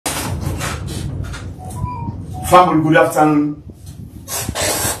Family, good afternoon,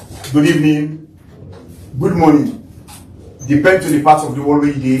 good evening, good morning. Depend to the part of the world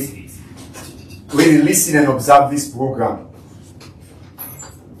where you are, where you listen and observe this program.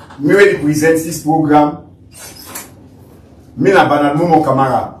 Me will present this program. Me na Bernard Momo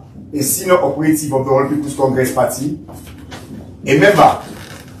Kamara, a senior operative of the All People's Congress Party, a member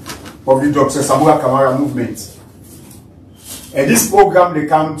of the Dr. Samura Kamara movement. And this program they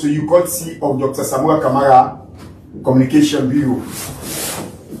come to you courtesy of Dr. Samura Kamara Communication Bureau.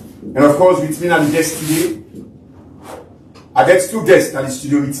 And of course, with me and the guest today, I get two guests at the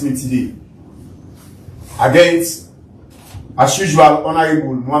studio with me today. I get, as usual,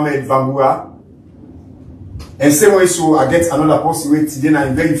 Honorable Mohamed Bambura. And same way, so I get another person with today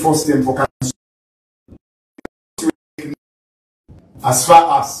and very first time for as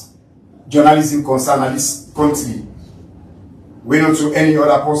far as journalism concerned in this country. We not to any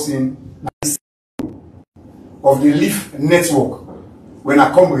other person of the Leaf Network when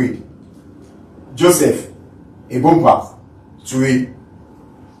I comrade Joseph a Bompa Touré.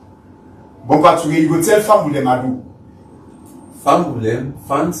 Bompa Touré, you go tell Fambulem Adu. Fambulem,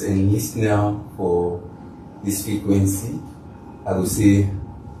 fans and listeners for this frequency, I will say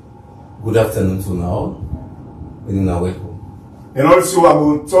good afternoon to now. And welcome. And also I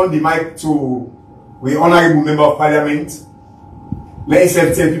will turn the mic to the Honorable Member of Parliament. Let us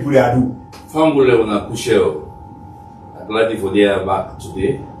tell people they are do. Fambule on a Kushel. I'm glad for they are back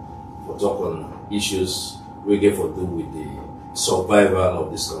today for talk on issues we get for do with the survival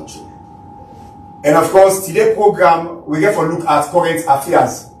of this country. And of course, today's program we get for look at current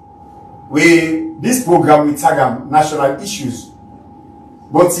affairs. This program we tag them national issues.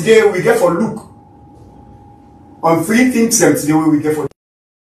 But today we get for look on three things today we get for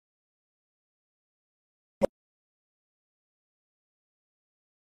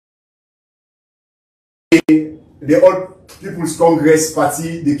the All People's Congress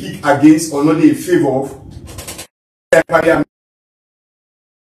Party, they kick against or not in favor of Parliament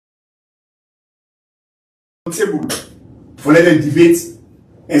for let them debate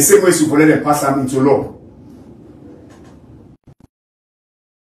and same way for let them pass them into law.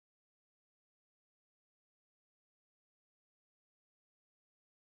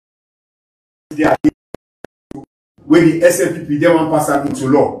 When the SLPP they want pass them into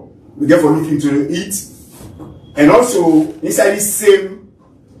law, we therefore look into it. And also, inside this same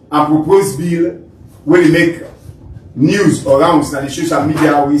and proposed bill, where they make news or rounds on the social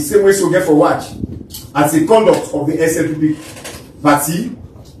media, we same way so get for watch as the conduct of the SLPP party,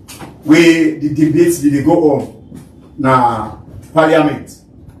 where the debates they go on na Parliament.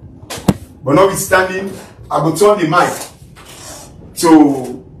 But notwithstanding, I will turn the mic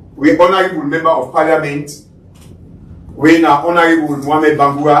to the Honorable Member of Parliament, when Honorable Mohamed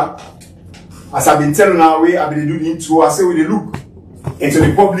Bambura. As I've been telling now, I've been doing intro, I say we look into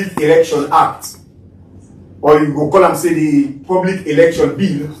the Public Election Act, or you go call and say the Public Election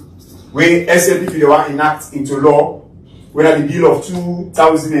Bill, where SLPP they want enact into law, whether the bill of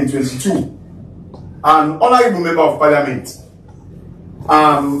 2022. And Honorable Member of Parliament,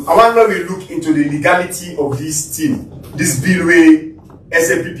 I want to we look into the legality of this thing, this bill where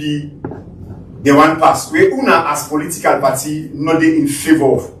SLPP they want pass, where UNA as political party not in favor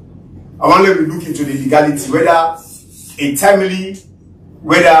of. I want to look into the legality, whether a timely,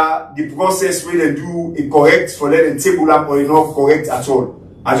 whether the process where they do a correct for them and table up or not correct at all.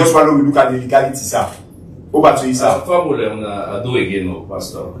 I just want to look at the legality, sir. Over to you, sir. I do again,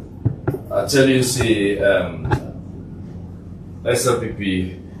 Pastor. I tell you, see,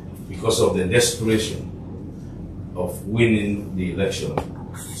 SLPP, because of the desperation of winning the election.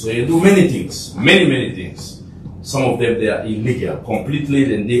 So you do many things, many things. Some of them, they are illegal,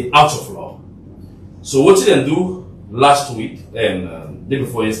 completely, and they out of law. So what did they do last week, and day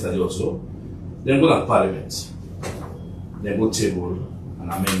before yesterday also, they go to Parliament. They go table an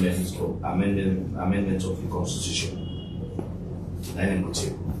amendment of the Constitution. And go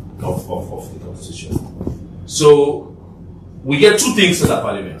table of the Constitution. So we get two things in the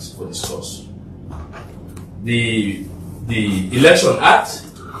Parliament for discuss. The Election Act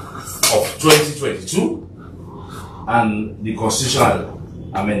of 2022 and the constitutional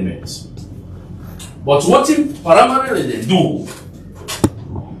amendments. But what primarily they do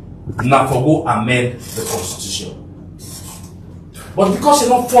now for go amend the constitution. But because you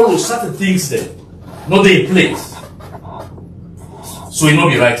don't follow certain things there, not they in place. So it not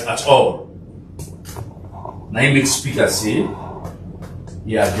be right at all. Now he makes speaker say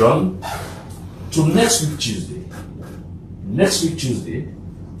he adjourn to next week Tuesday. Next week Tuesday,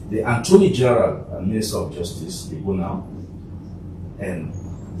 the Attorney General and Minister of Justice, they go now and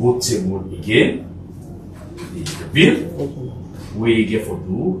vote table again the bill we get for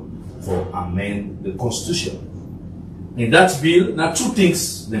do for amend the constitution. In that bill, now two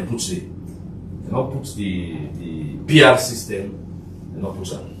things they put there. They not put the PR system, they not put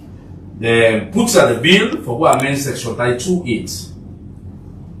that. They put the bill for what amend section 32(8).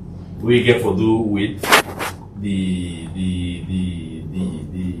 We get for do with the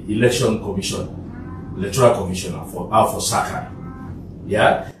election commission, electoral commissioner for Saka.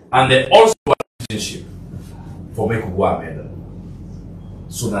 Yeah, and they also want citizenship for make go amend.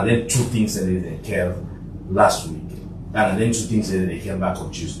 So now then two things that they came last week, and then two things that they came back on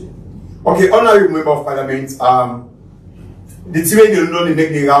Tuesday. Okay, honorable member of parliament, the TV they know they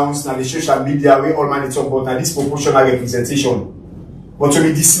make the rounds now the social media where all man talk about this proportional representation. But to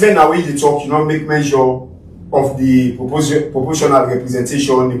be dismayed now when they talk, you know, make measure of the proportional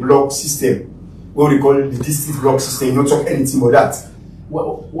representation, the block system, what we call the district block system. You don't talk anything about that.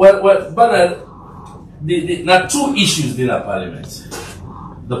 But now two issues in our parliament: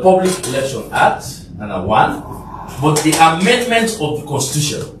 the Public Election Act, and one, but the amendment of the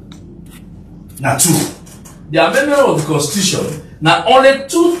Constitution. Now two, the amendment of the Constitution. Now only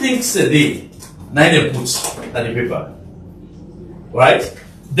two things a day. Now they put on the paper. Right?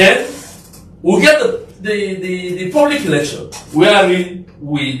 Then we get the public election wherein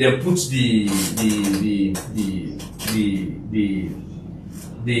we then put the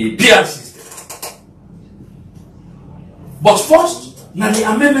PR system. But first, now the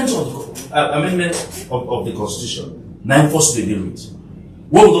amendment of the Constitution. Now first they deal with.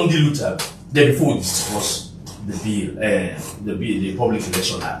 What we don't deal with that then before we discuss the Public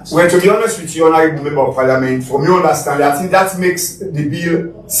Election Act. Well, to be honest with you, honorable member of parliament, from your understanding, I think that makes the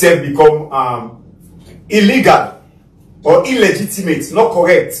bill self become illegal or illegitimate, not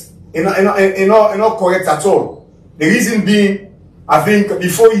correct, not correct at all. The reason being, I think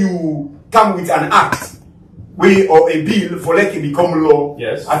before you come with an act, or a bill for like it become law,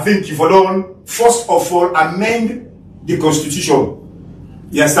 yes, I think you don't first of all amend the constitution.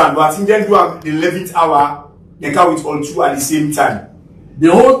 You understand? But I think then do the 11th hour. They come with all two at the same time.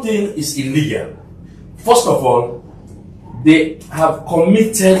 The whole thing is illegal. First of all, they have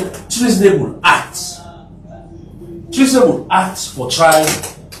committed treasonable acts. Treasonable acts for trying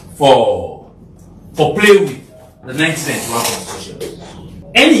for play with the 1991 Constitution.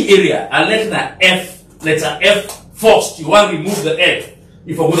 Any area, I letter F first, you want to remove the F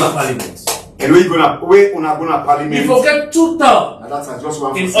if you're going to parliament. And where gonna parliament? If you get 2 terms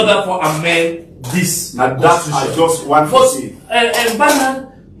in order for amend this constitution. That's just one for say. And Bannon,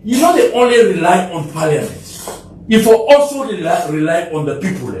 you know they only rely on parliament. If you also rely on the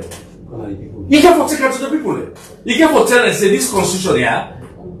people there. You can take it to the people there. You can tell and say this constitution here,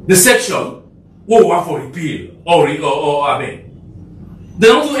 the section, want for repeal or amend. They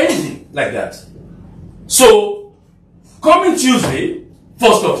don't do anything like that. So coming Tuesday,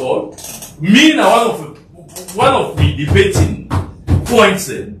 first of all, me now one of the debating points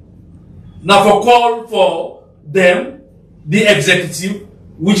now for call for them, the executive,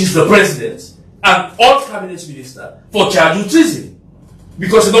 which is the president, and all cabinet ministers for charge of treason.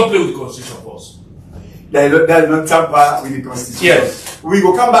 Because they don't play with the constitution first. They don't tamper with the constitution. Yes. We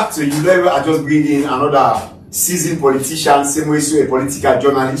will come back to you. Later, I just bring in another seasoned politician, same way so a political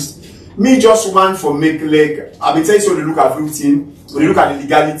journalist. Me just want for make like I be tell you so they look at everything. We look at the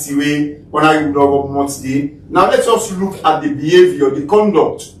legality way when I would know much day. Now let's also look at the behavior, the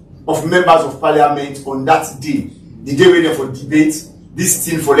conduct of members of parliament on that day. The day when they for debate, this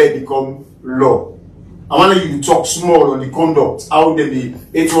thing for them become law. I want you to talk small on the conduct, how they be.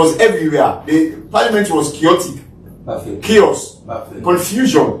 It was everywhere. The parliament was chaotic. Perfect. Chaos. Perfect.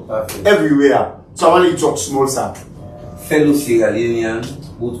 Confusion. Perfect. Everywhere. So I want you to talk small, sir. Fellow Sierra Leonean,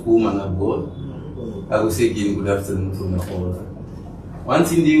 both home and abroad, I will say again good afternoon to my all. One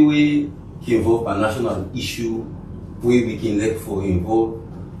thing the way can involve a national issue where we can look for involved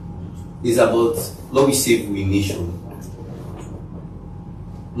is about law we save we nation.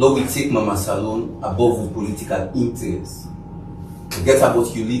 Law we take Mama Salon above with political interests. Forget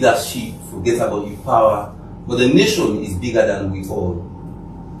about your leadership, forget about your power, but the nation is bigger than we all.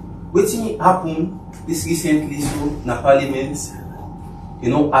 What happened this recently so in parliament, you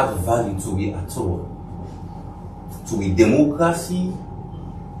know, add value to it at all. To a democracy,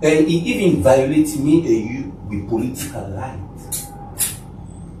 and it even violates me and you with political light.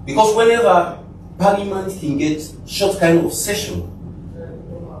 Because whenever parliament can get short kind of session,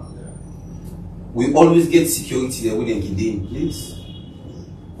 we always get security there within the day in place.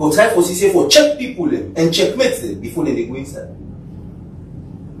 But try for CCA for check people and checkmate them before they go inside.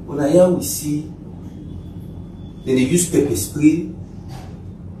 But now here we see then they use pepper spray,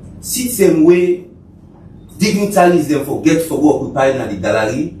 sit them way dignitaries them forget for go occupy na the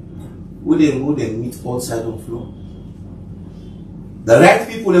gallery, who them meet outside on floor. The right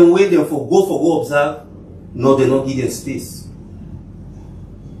people them wait them for go observe, no, they not give them space.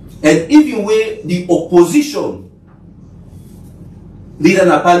 And even where the opposition leader in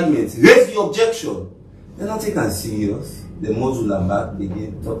the parliament raise the objection, they not take it serious. The module and back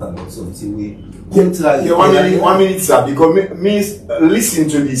begin talk about something we yeah, 1 minute, sir, because means listen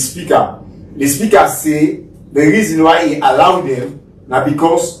to the speaker. The speaker say the reason why he allowed them now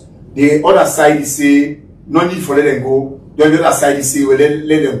because the other side say no need for let them go. The other side say well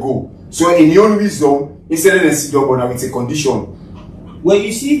let them go. So in your own wisdom, instead of them sit down, but it's a condition. When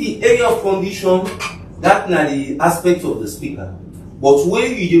you see the area of condition, that's not the aspect of the speaker. But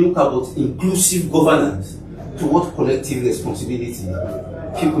when you look about inclusive governance toward collective responsibility,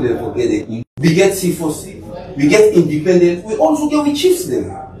 people they forget it. We get C4C, we get independent, we also get with chiefs them.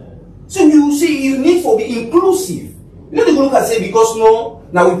 So you see, you need to be inclusive. You know the look and say because no,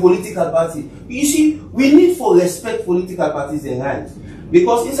 now we political party. You see, we need to respect political parties and rights.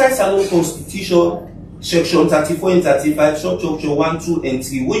 Because inside Salon Constitution, Section 34 and 35, Section 1, 2, and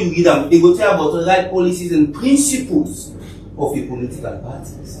 3, where you read them, they go tell about the right policies and principles of the political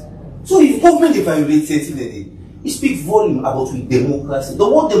parties. So if government violates it, it speaks volume about with democracy. The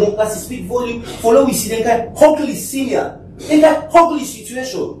word democracy speaks volume. Follow we see the kind of ugly senior, in that ugly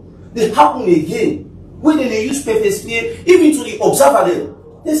situation, they happen again. When they use pepper spray, even to the observer them,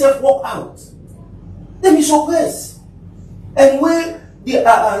 they say walk out. Then be suppressed. And when the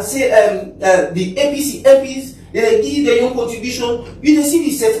the APC MPs they give their own contribution, you see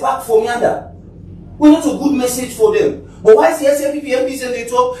the setback from yonder. We're not a good message for them. But why the SLPP MPs and they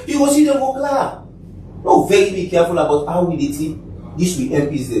talk, you will see them go clear. No, very be careful about how we treat this with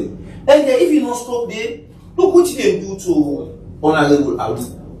MPs them. And then if you don't stop there, look what they do to Honorable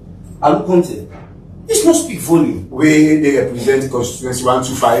Alu Conte. This not speak volume. Where they represent constituency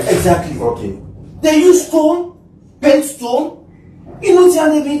 125. Exactly. Okay. They use stone, pen stone. You know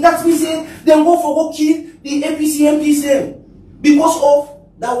that means they go for go kill the APC MPs them. Because of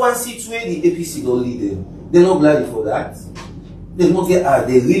that one seat where the APC don't lead them. They're not glad for that. They not get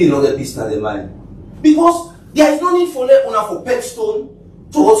they really know the peace in their mind. Because there is no need for them for pen stone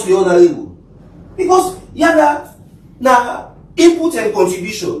towards the honorable. Because yada na input and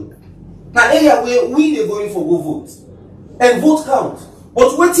contribution. Now area where we are going for go vote. And vote count.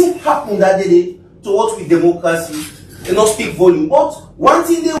 But what thing happened that day towards with democracy, they not speak volume. But one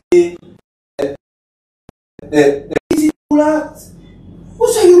thing they who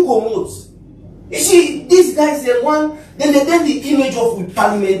say you promote? You see, these guys they want then the image of with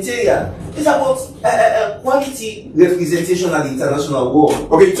parliamentarian. It's about quality representation at the international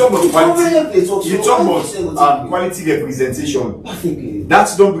world. Okay, you talk about quality. You talk about quality representation. Perfectly.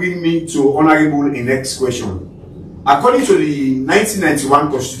 That don't bring me to honorable in next question. According to the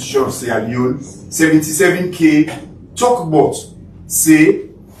 1991 Constitution of Sierra Leone, 77K talk about say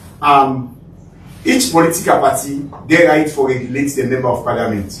each political party they right for regulate the member of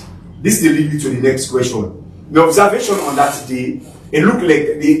parliament. This will lead me to the next question. The observation on that day, it looked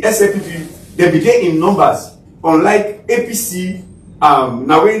like the SLPP they began in numbers, unlike APC.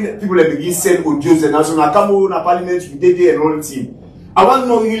 Now when people begin send audios and also na come na parliament we did there and all the team. I want to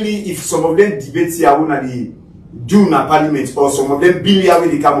know really if some of them debate here when they do na parliament or some of them bill here when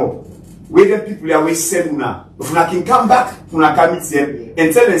they come up. Where them people are always send una. If una can come back, una can meet them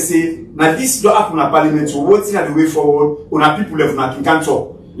and tell them say now this don't happen na parliament. So what's the way forward? Una people left una can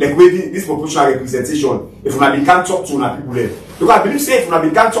talk. Like where this proportional representation, if una can talk to una people there. Because I believe say if una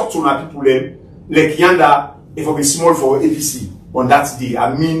can talk to una people there, like yanda, if it be small for APC on that day,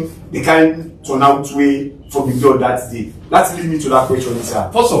 I mean they can turn out way for the door that day. That leads me to that question,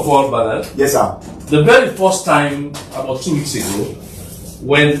 sir. First of all, brother. Yes, sir. The very first time, about 2 weeks ago,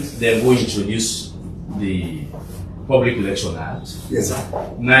 when they go introduce the Public Election Act, yes, sir.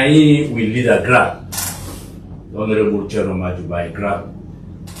 Nai will lead a grab. The Honorable Chairman Majubai grab.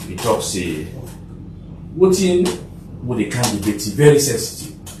 He talks say, voting with the candidate is very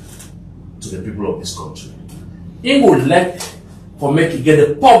sensitive to the people of this country. He would like for make it get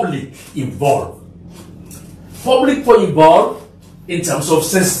the public involved. Public for involved in terms of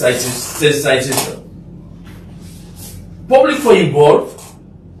sensitization. Public for involved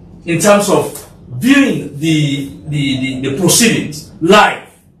in terms of viewing the proceedings live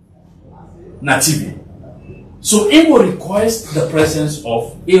na TV. So it will request the presence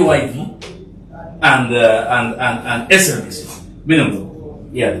of AYV and SLBC, minimum,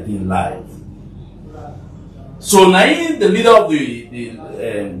 yeah, being live. So now the leader of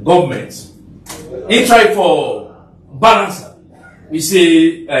the government, he tried for balance we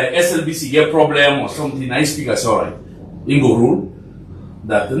say SLBC get problem or something, I speak as alright. In go rule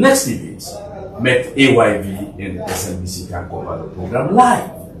that the next debate met AYV and SLBC can cover the program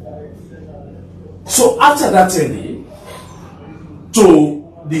live. So after that 10 day,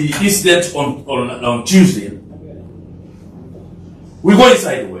 to the incident on Tuesday, we go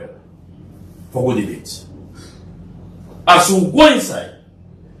inside the well for good debate. As we go inside,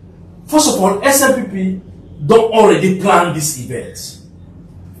 first of all, SLPP don't already plan this event.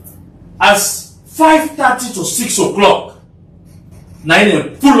 As 5:30 to 6 o'clock, now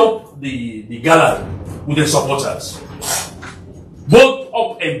they pull up the gallery with the supporters. Both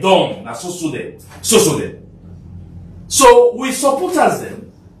up and down, na so them. So we supporters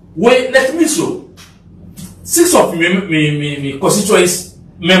them. We let me show 6 of me constituency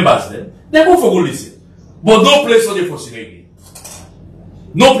members then. They go for good listen. But no place for the for again.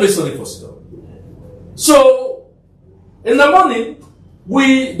 No place for the for. So in the morning,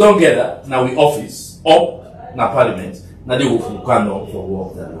 we don't gather. Now we office up na parliament. Now they will come down for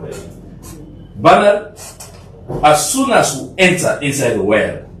work that way. But as soon as we enter inside the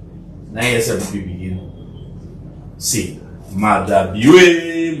well, now SLPP begin sing.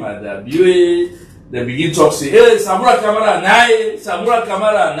 Madabiwe. They begin talk, say, hey, Samura Kamara, nae, Samura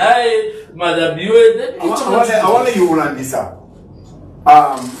Madabiwe. I want to you learn this out.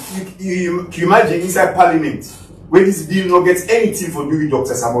 You imagine inside parliament, when this bill not gets anything for doing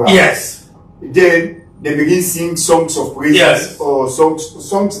Dr. Samura. Yes. Then they begin sing songs of praise, yes, or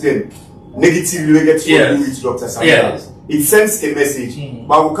songs then negatively related to do with Dr. Samura. Yes. It sends a message,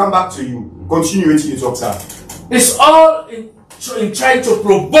 but we'll come back to you. Continue with you, Doctor. It's all in trying to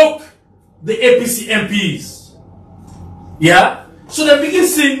provoke the APC MPs. Yeah? So they begin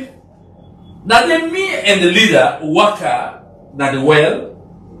sing. Now then me and the leader work na the well,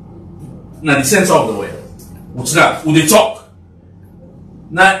 na the center of the well. With they talk.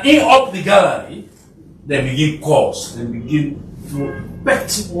 Now in up the gallery, they begin calls. They begin to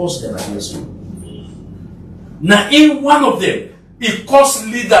bet worse than against me. Now in one of them, it calls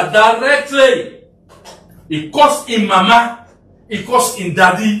leader directly. It calls in mama. It calls in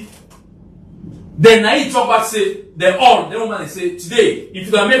daddy. Then I talk back say they woman say today if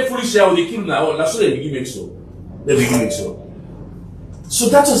you can make foolish share they kill now. That's what they begin make so. They begin make so. So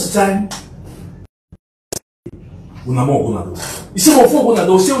that was the time. You see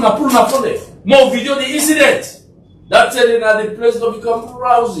what say una pull na phone. More video the incident. That's it that the place don't become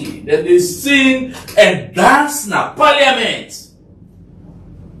rousy. Then they sing and dance na parliament.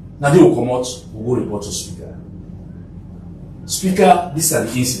 Now they will come out, we'll go report to speaker. Speaker, these are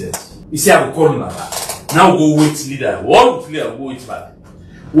the incidents. He said, I will call him back. Now we'll go wait leader. One leader will go wait back.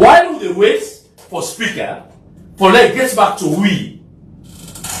 While they wait for speaker, for let get back to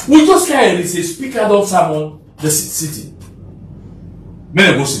we just carry say speaker don't summon the city.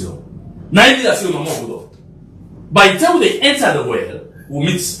 Many go sit down. Now leader say no more go down. By the time they enter the well, we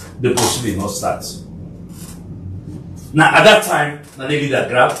meet the proceeding not start. Now at that time, now the leader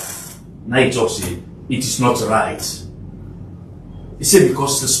grab, now he talks say it is not right. He said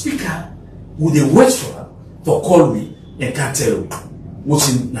because the speaker would they wait for her for call me and can't tell me what's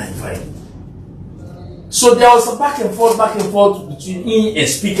in 95. So there was a back and forth between him and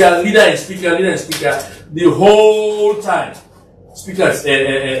speaker, leader and speaker, the whole time. Speakers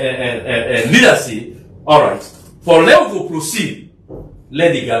leader say, all right, for level to proceed,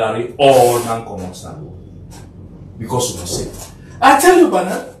 let the gallery all non-common stand because we are safe. I tell you,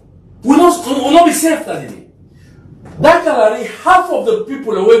 Bernard, we will not be safe that day. That gallery, half of the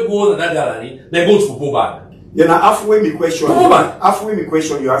people that will go to that gallery, they go to Popo back. Yeah, now halfway me question.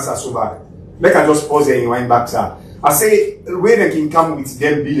 You answer so bad. Make I just pause and wind back, sir. I say where they can come with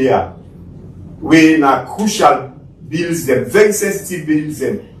them bill here, when crucial bills, them very sensitive bills,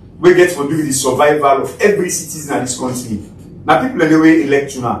 them we get for doing the survival of every citizen in this country. Now people anyway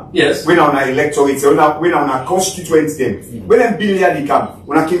elect you now. Yes. When on our electorate, when on our constituents them, when them bill here they come,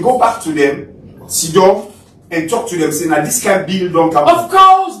 when I can go back to them, sit down and talk to them, say now this kind of bill don't come. Of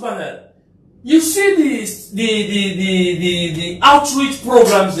course, Bernard. You see the outreach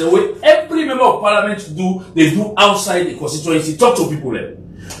programs the way every member of parliament they do outside the constituency, talk to people there.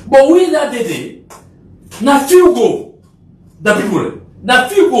 But we that day, now few go, the people, now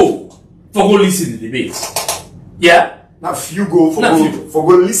few go for go listen to the debates. Yeah? Now few go for go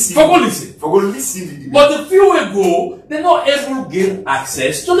listen. For go listen. For go listen to the debate. But the few will go, they're not able to gain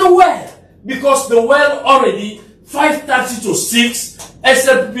access to the well. Because the well already 5:30 to 6.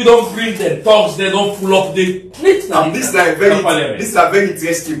 SLPP don't bring them talks, they don't pull up the meet now. This is a very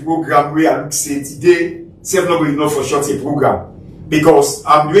interesting program where I look say today, save nobody know for short a program. Because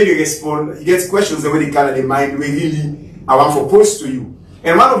I'm really respond, he gets questions the way they can in mind, we really I want to pose to you.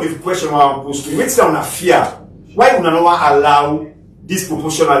 And one of the questions I want to pose to you, what's down fear? Why would not allow this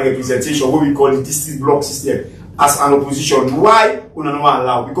proportional representation, what we call the district block system, as an opposition? Why would not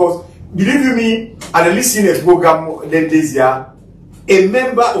allow? Because believe you me, at the listening program this year, a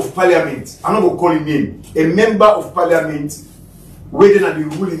member of parliament, I'm not going to call him name, a member of parliament, whether at the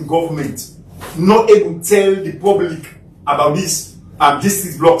ruling government, not able to tell the public about this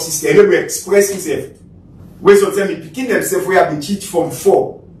district block system, they will express himself. When some tell me, picking themselves, we have been cheated from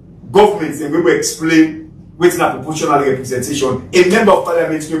 4 governments, and we will explain what's not proportional representation. A member of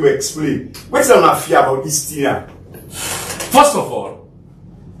parliament will explain. What's not fear about this thing? First of all,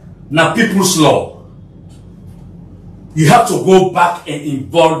 now people's law. You have to go back and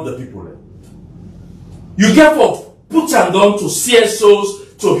involve the people. You get for put and down to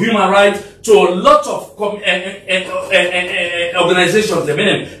CSOs, to human rights, to a lot of organizations that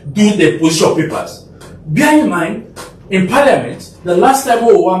do the position papers. Bear in mind, in Parliament, the last time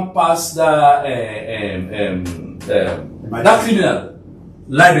we one passed that criminal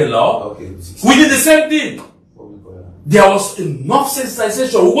libel law, we did the same thing. There was enough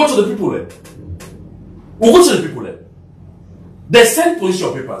sensitization. We go to the people. We go to the people. They send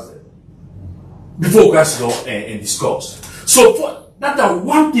position papers there before we crash law and discuss. So for that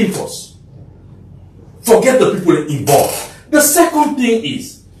one thing first. Forget the people involved. The second thing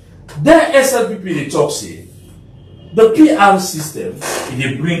is, the SLPP they talk say, the PR system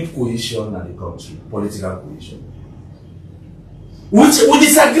they bring cohesion in the country, political cohesion. Which we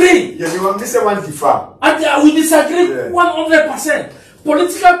disagree. Yeah, you want to say one differ. And we disagree 100%.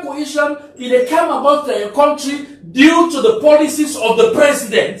 Political cohesion it come about the country due to the policies of the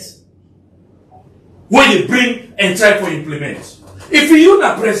president when they bring and try to implement. If you're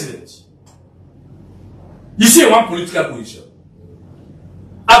not president, you see one political cohesion.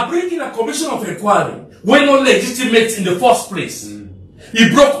 I bring in a commission of inquiry when not legitimate in the first place. He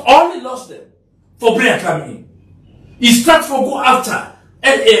broke all the laws there for bring coming in. He starts for go after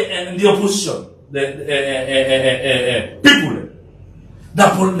and the opposition, the people.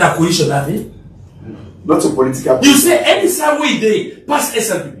 That cohesion have it. Not a political. You say any side way they pass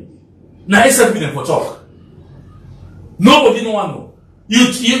SLPP. Now SLPP them for talk. Nobody no one know.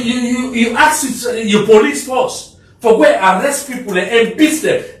 You ask your police force for go arrest people and beat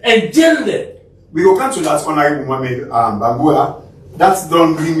them and jail them. We will come to that Honorable Mohamed Bambura. That's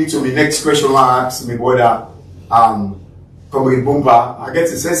don't bring me to the next question I ask my brother Comrade Bumba. I get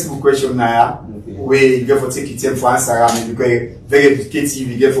a sensible question now. Where you get for take it time for answer because very educative,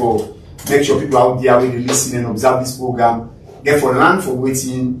 you get for make sure people out there when they listen and observe this program, get for learn for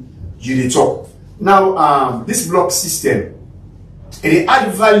waiting you they talk. Now this block system, it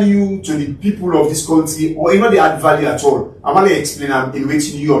add value to the people of this country, or not they add value at all. I want to explain in which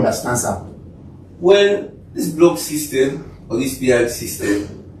you understand, sir. Well, this block system or this PR system,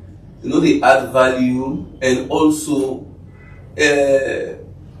 you know, they add value and also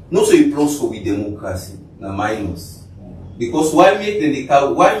not so a plus for with democracy, na minus. Because why make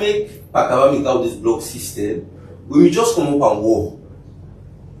Pakaba make out this block system when we just come up and war?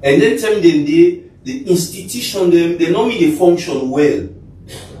 And then tell them the institution they normally they function well.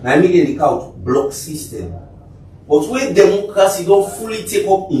 Now make them out block system. But when democracy don't fully take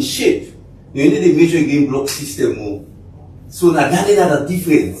up in shape, you need the major game block system more. So now that is the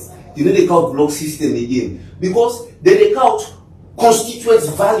difference. You know they count block system again. Because they count constituent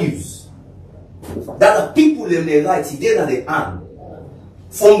values that the people in their rights, they are the hand.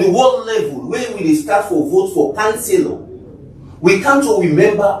 From the world level, where we start for vote for councillor, we come to a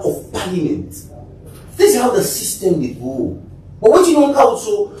member of parliament. This is how the system will go. But what you don't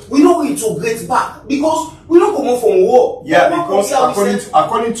counsel, we know it to get back because we don't come out from war. Yeah, because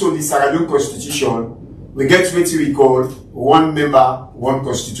according to the Sierra Constitution, we get what we call one member, one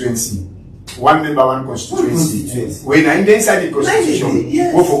constituency. One member, one constituency. When inside the constitution,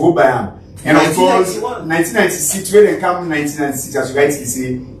 yes. Go by them. And of course, 1996, when they come 1996, as you rightly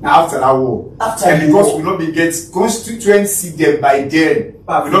say, now after that war. And because we not be get constituency there by then, we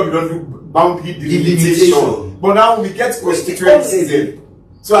not be done do boundary delimitation. But now we get constituency there.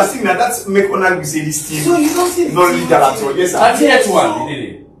 So I think that that's make honor we say this thing. So you don't see not legal at all. Yes, I think that's one.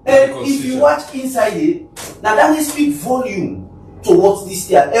 Did and if you watch inside it, now that will speak volume towards this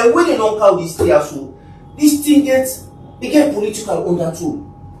year. And when they don't count this year, so this thing gets political undertone.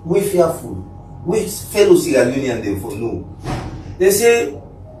 We fearful. We fellow Sierra Leonean them for no. They say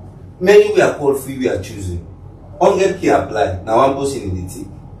many we are called free, we are choosing. 100K apply. Now one person in the take.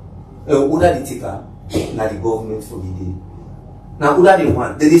 Other the taker, now the government for the day. Now other the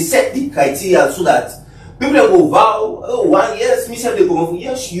one. They set the criteria so that people go vow, oh 1 year, me say they come out.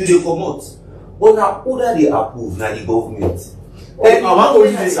 Yes, you they come out. But now, who that they approve, now the government. I want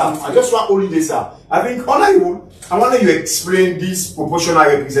only this, sir. I just want only this, sir. I think, I want you explain this proportional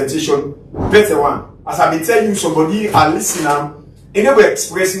representation better one. As I've been telling you, somebody are listening, and they will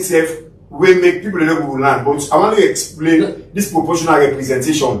express himself, will make people know who land. But I want you to explain this proportional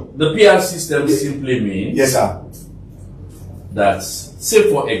representation. The PR system simply means, yes, sir, that,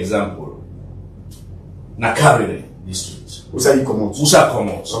 say for example, Nakarine district. Usa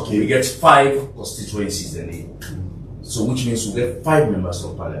Komot. Okay. We get 5 constituencies in it. So which means we get 5 members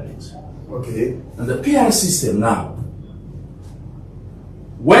of parliament. Okay. And the PR system now,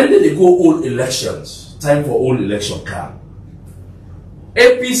 when they go all elections, time for all election come,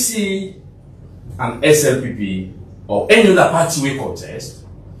 APC and SLPP or any other party we contest,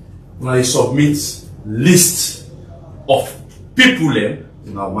 when they submit list of people who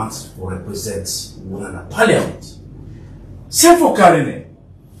now want to represent one in parliament. Say for Karine,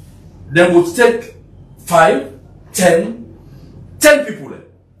 they would take 5, 10 people there.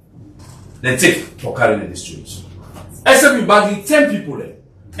 They take for Karine district. SLP bagging 10 people there.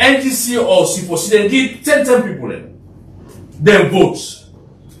 NGC or C4C, they give 10 people there. Then vote.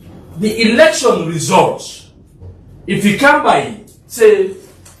 The election results, if you come by, say,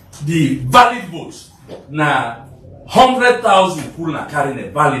 the valid votes, now 100,000 people na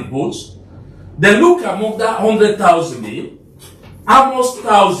Karine valid votes, then look among that 100,000, how much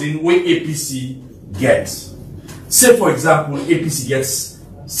thousand where APC gets. Say for example, APC gets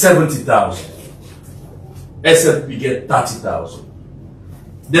 70,000, SLP get 30,000.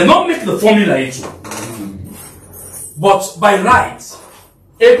 They not make the formula each one. But by right,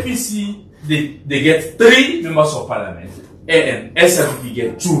 APC they get 3 members of parliament and SLP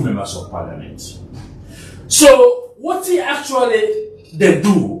get 2 members of parliament. So what they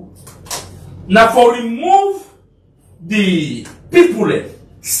do now for remove the people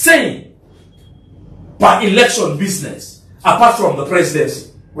saying per election business apart from the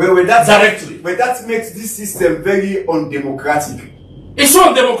presidency. Well, that directly. But that makes this system very undemocratic. It's so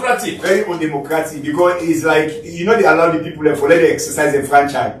undemocratic. Very undemocratic because it's like, they allow the people for let them exercise the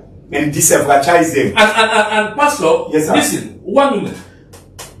franchise and disenfranchise them. And Pastor, yes, sir. Listen, 1 minute.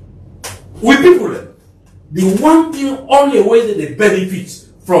 We people, the one thing, only way that they benefit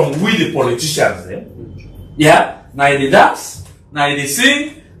from we the politicians, yeah, now they dance, now they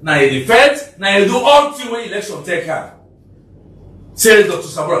sing, now they fight, now they do all things when election take care. Say Dr.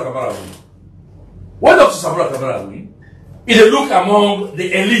 Sabura Kamara win. When Dr. Sabura Kamara win, it look among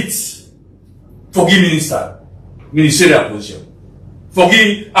the elites for give ministerial position, for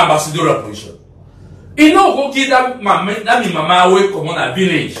give ambassadorial position. You know, go give that mama away come on a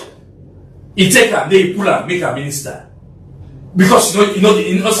village. He take her, they pull her, make her minister. Because you know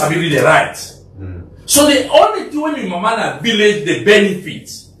the right. So the only thing when mama na village the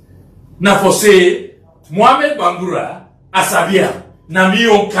benefit. Now for say Mohamed Bangura Asabia na me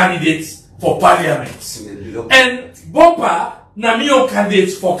own candidate for parliament. And Bompa na me own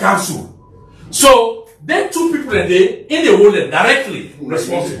candidate for council. So then 2 people in the world directly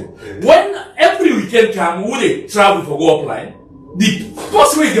responsible. When every weekend come, when they travel for go apply, the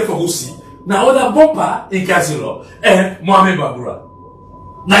first way you get for go see. Now other Bompa in Casino and Mohamed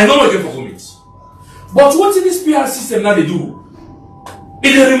Bangura. Now I know what get for go meet. But what in this PR system now they do?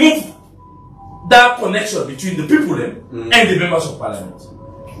 They remove that connection between the people and the members of parliament.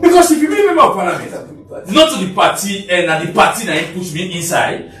 Because if you be a member of parliament, not to the party and the party that puts me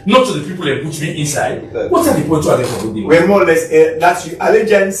inside, not to the people that put me inside, what are the points you are there for doing? Well, more or less, that's your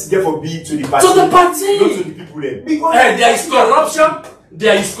allegiance therefore be to the party. To the party! Not to the people there. There is corruption.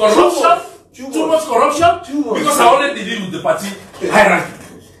 There is corruption. Too much corruption. Because I only deal with the party hierarchy.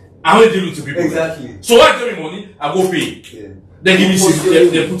 I only deal with the people. Exactly. So when I give me money, I go pay. Yeah. They give me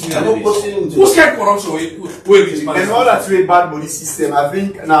they put me in the list. Who's kind of corruption where rich man? And all that way bad money system, I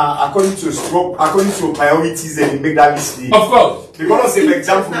think now according to priorities and make that list. Of course. Because for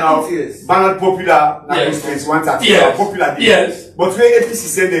example now, Bernard Popular now constituency 130 popular. Yes. But when APC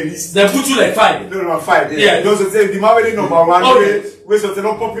send the list, they put you like 5. No, 5. Yeah. Those are the Maweli number 1. Where so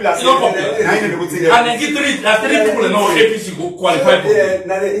not popular. Not popular. And then get 3 people know APC go qualify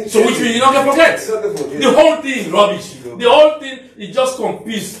for. So which means you don't get forget. The whole thing rubbish. The whole thing is just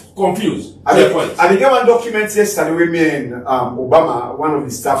confused. I began one document yesterday with me and Obama, one of the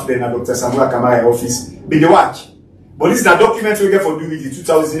staff there, Dr. Samuel Kamara office, been the watch. But this is a document we get for doing the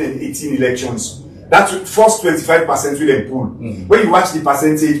 2018 elections. That's first 25% will them pull. When you watch the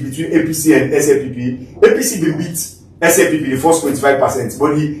percentage between APC and SLPP, APC will beat SLPP the first 25%,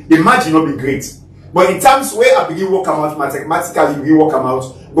 but the margin will be great. But in terms where I begin work out mathematically, we work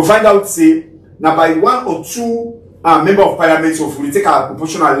out, go find out say now by 1 or 2 member of parliament, so if we take our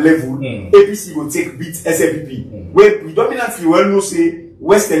proportional level, APC will take beat SLPP. Where predominantly well know say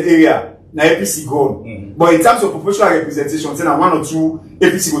western area, now APC gone. But in terms of proportional representation, then 1 or 2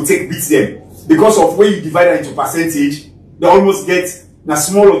 APC will take beat them. Because of when you divide that into percentage, they almost get a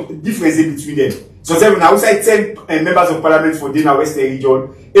small difference in between them. So then when I say 10 members of parliament for the western region,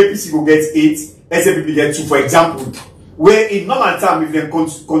 APC will get 8, SLPP get 2, for example. Where in normal time, if they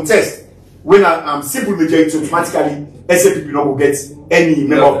contest, when a simple majority, automatically SLPP not will get any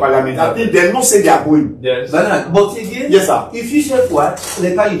member of parliament. I think they not say they are going. Yes. But again, yes, sir. If you check what,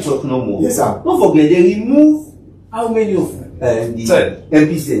 they can't talk no more. Yes, sir. Don't forget, they remove how many of the 10.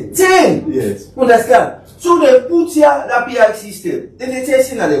 MPs? 10. Yes. Understand? So they put here the PI system. Then they tell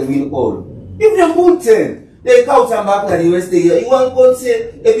you that they win all. If they put 10, they count them back to the West area. You want to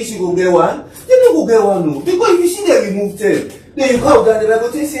say APC go get 1? They don't go get 1 no. Because if you see they remove 10, then you count that they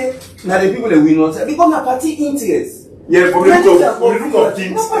go to say now the people they win not. Because na party interest. Yeah, but we look of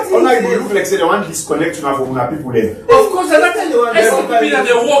things. Only we look like say they want disconnect now from our people there. Of course, that's SLPP that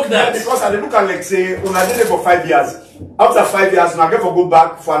they work that. Because I look at like say when I did it for 5 years. After 5 years, when I get to go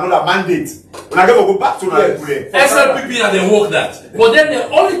back for another mandate, when I get to go back to another people there. SLPP that they work that. But then the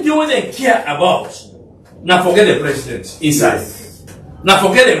only thing they care about, now forget the president inside. Now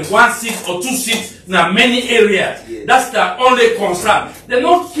forget them 1 seat or 2 seats now many areas. Yes. That's the only concern. They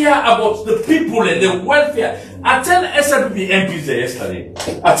don't care about the people and the welfare. I tell SLPP MPs there yesterday.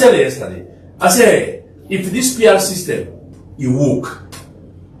 I tell you yesterday. I say, if this PR system you work,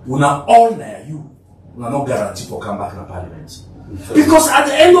 we not all there you will not guarantee for come back in parliament. Because at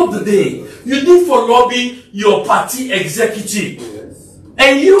the end of the day, you need for lobby your party executive. Yes.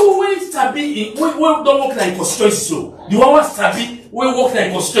 And you will be in we don't work like constituency so. You always be we work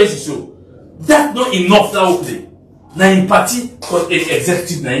like constituency so. That's not enough that okay. Now in party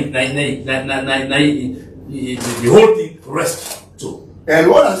executive the whole thing rest too. And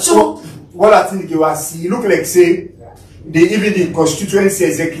what I think you was see look like say even the constituency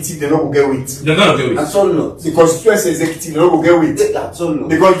executive they not go get with. They're not get with. That's all not. The constituency executive they not go get with. That's all not.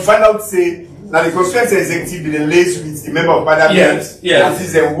 Because you find out say now the constituency executive they liaise with the member of parliament. Yes. That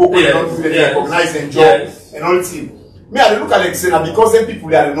is them work they don't do they recognize and job and all thing. Me I look at like say now because them people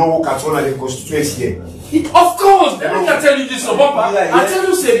they don't work at all at the constituency here. Of course, let me tell you this, Obama. I tell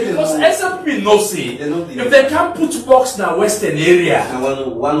you, say, because SLPP no say, if they can't put box in the western area,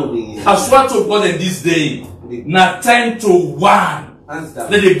 I swear to God in this day, now 10 to 1, then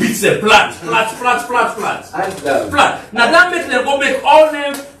they beat them flat. Now that makes them go make all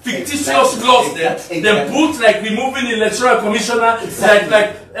them fictitious laws then put like removing the electoral commissioner,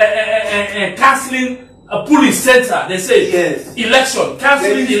 like cancelling a police center, they say yes. Election,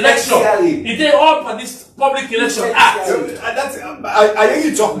 cancelling the election. If they all for this public election act. I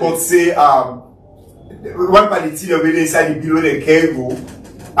hear you talk about say one party already inside the below the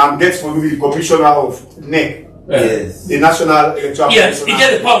Kergo gets for the commissioner of NEC. Yes. The National Electoral Yes, he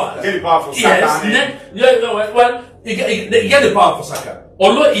get the power. He get the power for Yes, Saka. well, he get the power for Saka.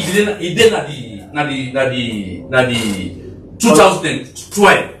 Although he didn't at the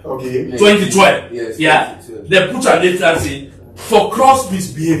 2012. Okay. 2012. Yes, Yeah. 2012. They put a letter saying for cross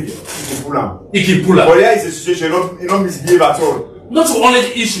misbehavior. He can pull But out. here is the situation, you don't misbehave at all. Not to only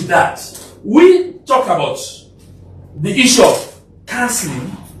the issue that we talk about the issue of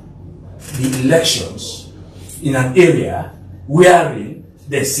cancelling the elections in an area wherein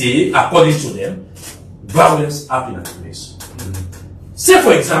they say, according to them, violence happened at the place. Say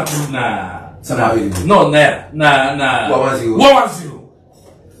for example, Samari. no, 110.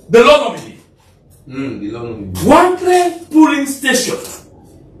 The law nominee. One train polling station.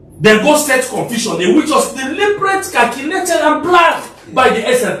 Then go set confusion, which was deliberate, calculated, and planned by the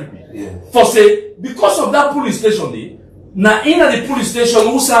SLPP. Yeah. For say, because of that polling station, now in the polling station,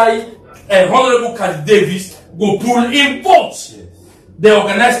 who say Honorable Cardi Davis go pull in votes. Yes. They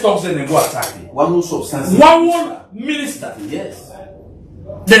organize talks and they go attack it. One substance. One minister. Yes.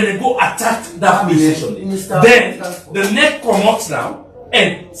 Then they go attack that police station. Then the neck comes now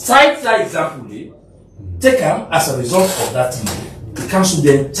and cite that example. Take him as a result of that thing. He cancelled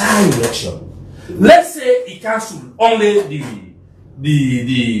the entire election. Let's say he cancelled only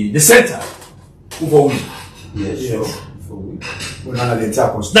the center over win. Yes, sure. For Not the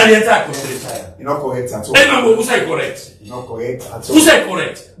entire constitution. Not the entire constitution. You're not correct at all. Anyone who say correct. You're not correct at all. Who say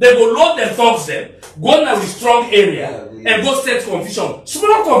correct? They go load them thugs them, go now with strong area, and go set confusion.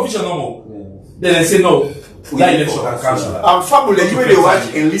 Small confusion no more. Then they say no. That election can cancel. Family, you will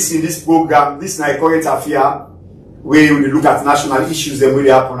watch and listen to this program. This is a current affair where we look at national issues that really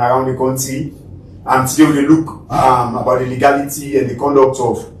happen around the country. And today we look about the legality and the conduct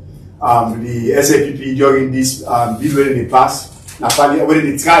of the SFPP during this bill when they pass, when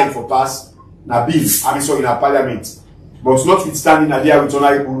they try for pass, na bill, I mean, so in a parliament. But notwithstanding that there with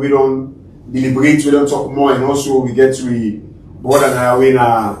honorable, we don't deliberate, we don't talk more, and also we get to border and away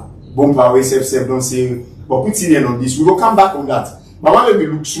na bumper away, self don't say, but put in on this. We will come back on that. But when we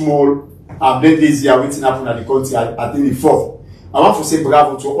look small, then this year waiting happen at the country, I think the 4th. I want to say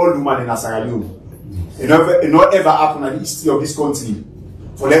bravo to all women in Sierra Leone. It not ever happen in the history of this country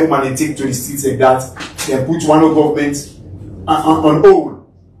for let women take to the streets like that. They put one of government on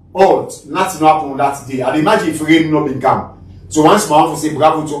hold. Nothing happen on that day. And imagine if rain not been come. So once I want to say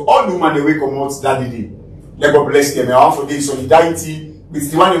bravo to all the women they come out that day. Let God bless them. I want to give solidarity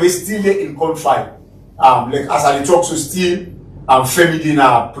with the one who is still in confine. Like as I talk, so still family in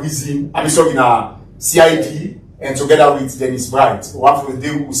a prison, I mean so in a CID, and together with Dennis Bright.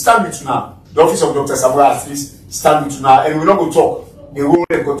 They will stand with you now. The office of Dr. Samuel at least stand with you now, and we're not going to talk the role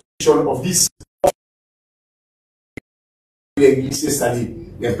and contribution of this yesterday.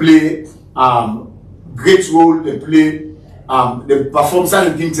 They play great role, they play they perform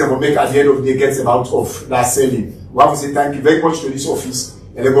certain things that will make at the end of the day get them out of that selling. We have to say thank you very much to this office,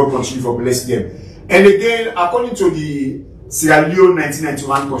 and let God continue for bless them. And again, according to the Sierra Leone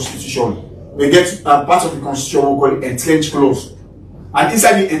 1991 Constitution, we get part of the Constitution we call entrenched clause. And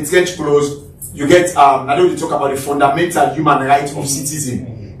inside the entrenched clause, you get, I know you talk about the fundamental human rights of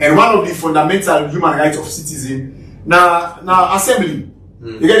citizen. And one of the fundamental human rights of citizen, now assembly.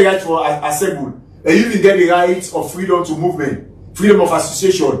 You get the right for assembly. And you even get the right of freedom to movement, freedom of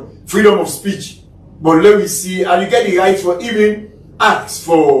association, freedom of speech. But let me see, and you get the right for even ask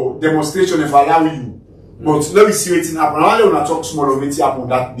for demonstration if I allow you. But let me see what happen. I don't want to talk small of it happen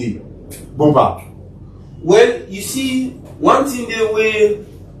that day. Bomba. Well, you see, one thing the way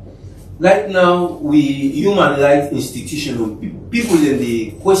right now we human rights institutional people then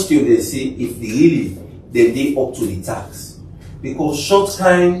they question, they say if they really they up to the tax. Because short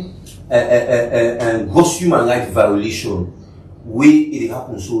time gross human rights violation way it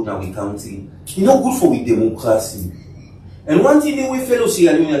happens so now in country. It's not good for the democracy. And one thing we fellow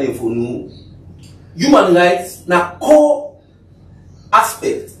Sierra Leoneans for know, human rights now core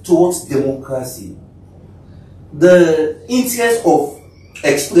aspect towards democracy. The interest of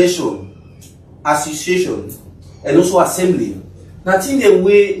expression, association, and also assembly. Nothing the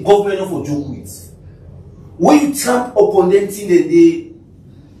way government for joke with. When you tramp upon them thing that they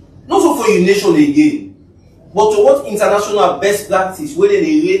not so for your nation again, but to what international best practice where they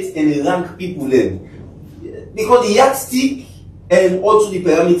rate and they rank people then. Because the yardstick and also the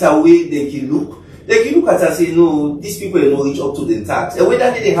parameter way they can look at and say, no, these people don't reach up to the tax. And when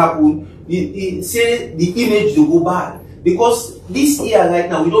that didn't happen, you say the image will go bad. Because this year right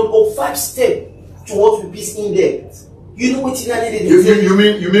now, we don't go 5 steps towards the peace index. You know what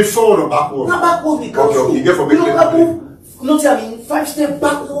you mean forward or backward? Not backward because you get for I mean 5 steps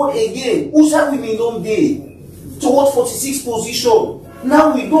backward again. Who's that women don't day towards 46 position?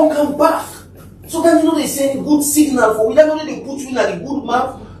 Now we don't come back. So then they send a good signal for we don't know they put you in a good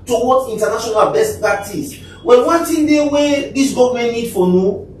map towards international best practice. Well, one thing the way this government need for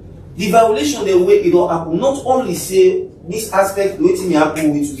know, the violation the way it don't happen, not only say this aspect waiting me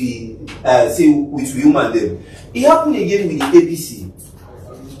happen with the say with human them. It happened again with the APC.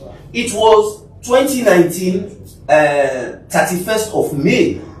 It was 2019, 31st of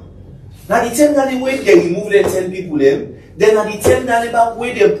May. Now the time that they wait, they remove them 10 people them. Then at the time that they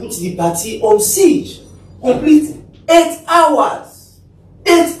where they put the party on siege. Complete 8 hours.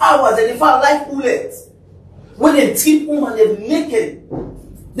 8 hours and they found life bullets. When they treat women, they're naked.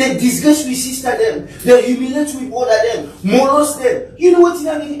 They disgrace with sister them. They humiliate with brother them. Molest them. You know what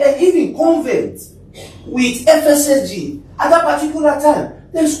I mean? And even convent with FSSG at that particular time,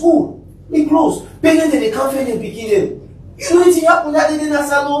 their school, they close. Parents they can't find them picking them. You know what happened that they didn't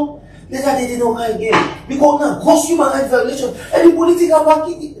salon? Later they didn't come again. Because now gross human rights violation. And the political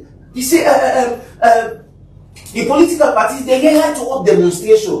party, you say the political parties they get right toward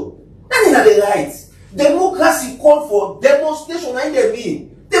demonstration. That is not the right. Democracy called for demonstration and they mean.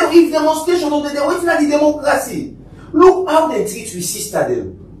 If demonstration they're waiting at the democracy. Look how they treat with sister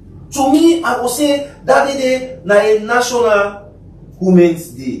them. To me, I would say that day na a national women's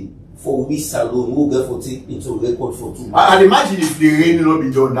day for we salon who get for take into record for 2 months. And imagine if the rain not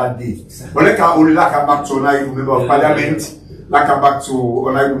be done that day. But let's only come back to Honorable Member of Parliament. Let's come back to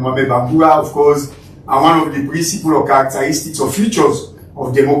Honorable Member Bambura, of course, and one of the principal or characteristics or features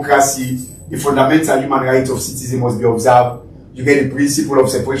of democracy, the fundamental human right of citizens must be observed. You get the principle of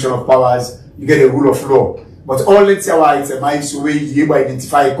separation of powers, you get the rule of law. But all let's say why it's a nice way you able to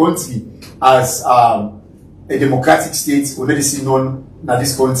identify a country as a democratic state, or let us see none in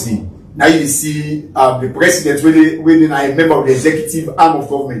this country. Now you see the president when they are a member of the executive arm of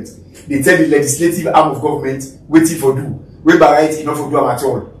government. They tell the legislative arm of government waiting for do. Whereby right enough for do them at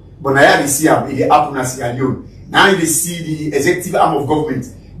all. But now they see them, they happen as Sierra Leone. Now they see the executive arm of government.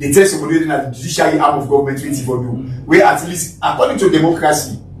 They tell somebody that the judiciary arm of government waiting for do. Where at least according to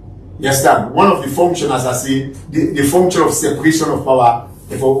democracy, you understand, one of the functions, as I say, the function of separation of power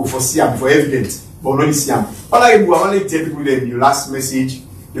for Siam, for evidence, but not Siam. All I want to tell people then the last message,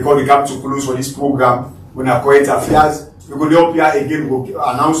 because we come to close for this program, when our current affairs, we go up here again, we go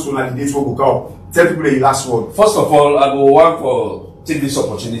announce to the dates we go come. Tell people the last word. First of all, I will want to take this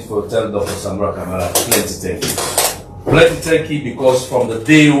opportunity to tell Dr. Samura Kamara plenty thank you. Plenty thank you because from the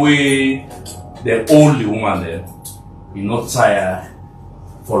day we the only woman there, we not tired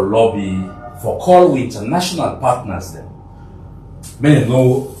for lobby, for call with international partners there. Many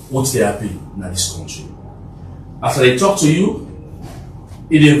know what's happening in this country. After they talk to you,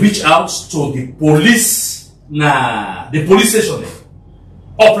 they reach out to the police, the police station there,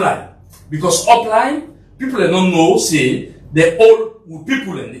 upline. Because upline, people don't know, say, they all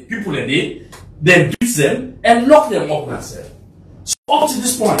people in it, they beat them and lock them up and say. So up to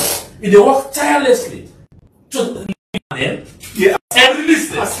this point, they work tirelessly to them and release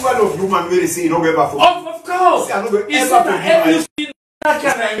them. As one of human beings, they say, you don't ever for. Of course, it's not that every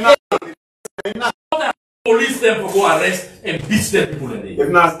police them for go arrest and beat them people in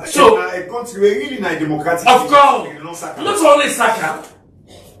it. So, a country really not democratic. Of course, not only Saka,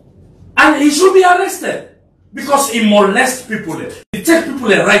 and he should be arrested because he molests people. He takes people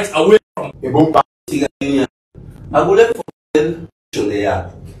right away from. I would like to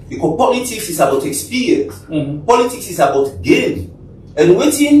there because politics is about experience. Politics is about gain, and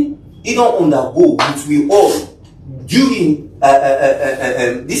waiting it don't undergo which we all during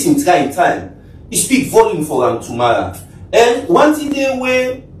this entire time. It speaks volume for them tomorrow. And one thing there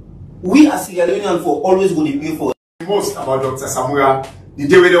where we as Sierra Leoneans for always going to pay for. Most about Dr. Samura, the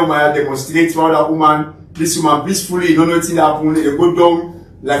day when they demonstrate for that woman, this woman peacefully, you don't know anything happen, they go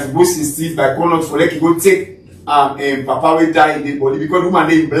down like most in street by corner for like you go take Papa will die in the body because the woman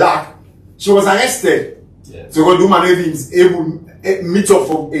named Black. She was arrested. Yeah. So the woman is able to meet up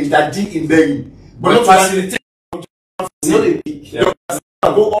for that deep in Berry. But not facilitate.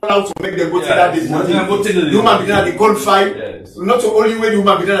 Go all out to make them go to that day. The woman began at the gunfight. Yes. Not only when the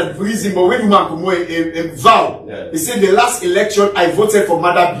woman began at the prison, but when the woman come and vow. Yes. He said the last election I voted for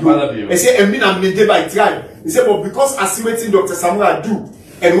Mother Bio. He said and me and me by tribe. He said but because I see what Dr. Samura do,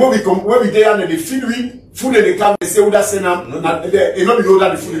 and when we get down and they feel we food in the club, they say Uda Senam, and not below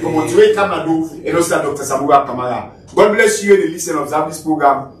that the food come on to wait come and do and also Dr. Samura Kamara. God bless you and the listeners of this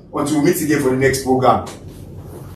program until we meet again for the next program.